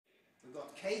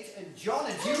got Kate and John,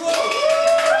 a duo.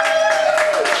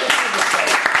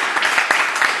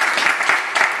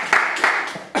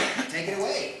 Take it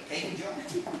away, Kate and John.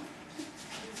 You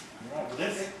alright with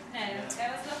this? No, there was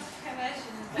lots of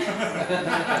coercion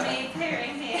on me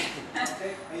appearing here.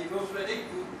 Okay, are you both ready?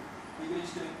 Are you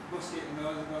just going to bust it and go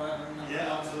and go out and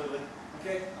Yeah, absolutely.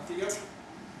 Okay, off you go.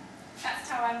 That's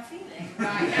how I'm feeling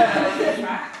right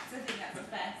now. I think that's a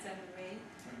fair summary.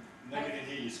 Nobody can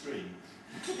hear you scream.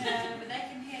 No, but they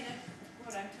can hear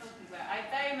what I'm talking about. I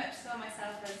very much saw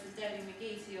myself as the Debbie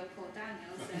McGee to your Paul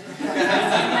Daniel, so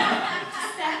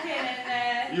step in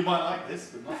and... You might like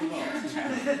this, but not a lot.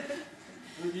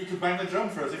 You can bang the drum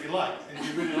for us if you like, and if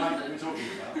you really like what we're talking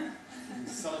about. You can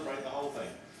celebrate the whole thing.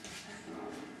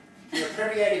 You're a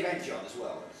premiere event, John, as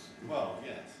well. Well,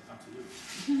 yes, absolutely.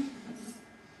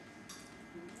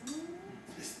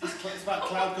 It's about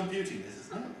cloud computing, this,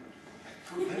 isn't it?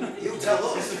 You tell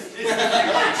us.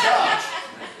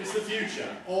 It's the future.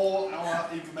 All our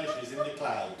information is in the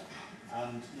cloud,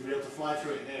 and you'll be able to fly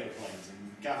through it in aeroplanes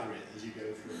and gather it as you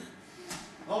go through.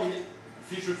 Oh, yeah.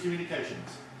 Future of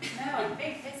communications. No, I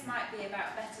think this might be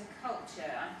about better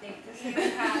culture. I think you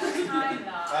have a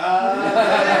timeline.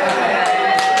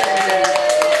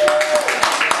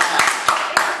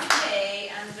 It's me,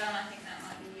 and John, I think that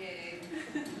might be you.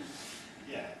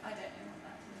 Yeah. I don't know what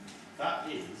that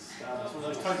is. That is, that's one of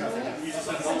those typographic that we use as a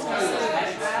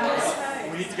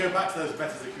we need to go back to those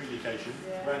methods of communication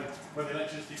when the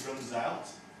electricity runs out.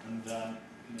 And,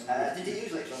 did it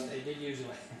usually? They did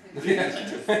usually. Yeah,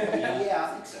 I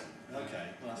think so. Okay,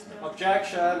 well that's no.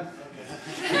 Objection!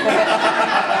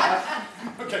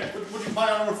 Okay, would my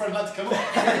honourable friend like to come up?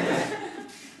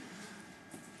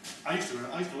 I used to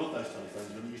love those telephones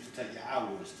when it used to take you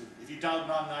hours. If you dialed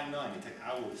 999, it'd take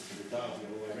hours for the dial to go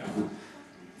all the way around.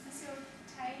 Is this your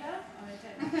tailor? Oh, I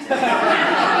don't know.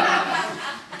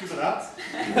 Thank you for that.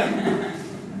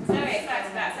 Very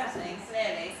excited about something,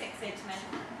 clearly. 6-inch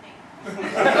measurement, I think.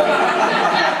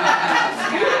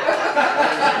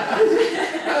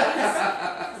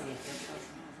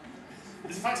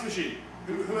 It's a fax machine.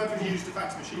 Whoever used a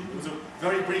fax machine? There was a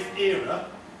very brief era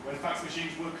when fax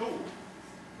machines were cool.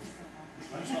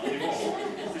 It's not anymore.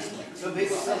 Some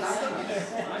people still have them.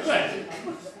 Anyway,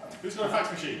 who's got a fax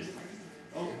machine?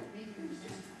 Oh.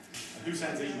 And who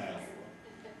sends email?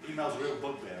 Email's a real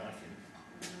bugbear, I think.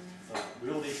 So we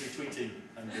all need to be tweeting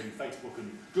and doing Facebook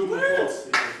and Google Plus.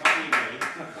 Not emailing.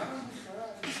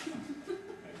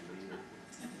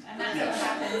 And that's what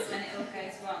happens when it all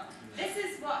goes wrong. This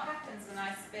is what happens when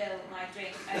I spill my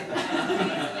drink over my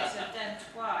smoothie, which I've done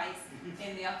twice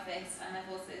in the office, and I've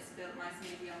also spilled my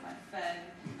smoothie on my phone.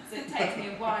 So it takes me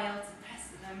a while to press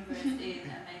the numbers in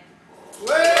and make a call.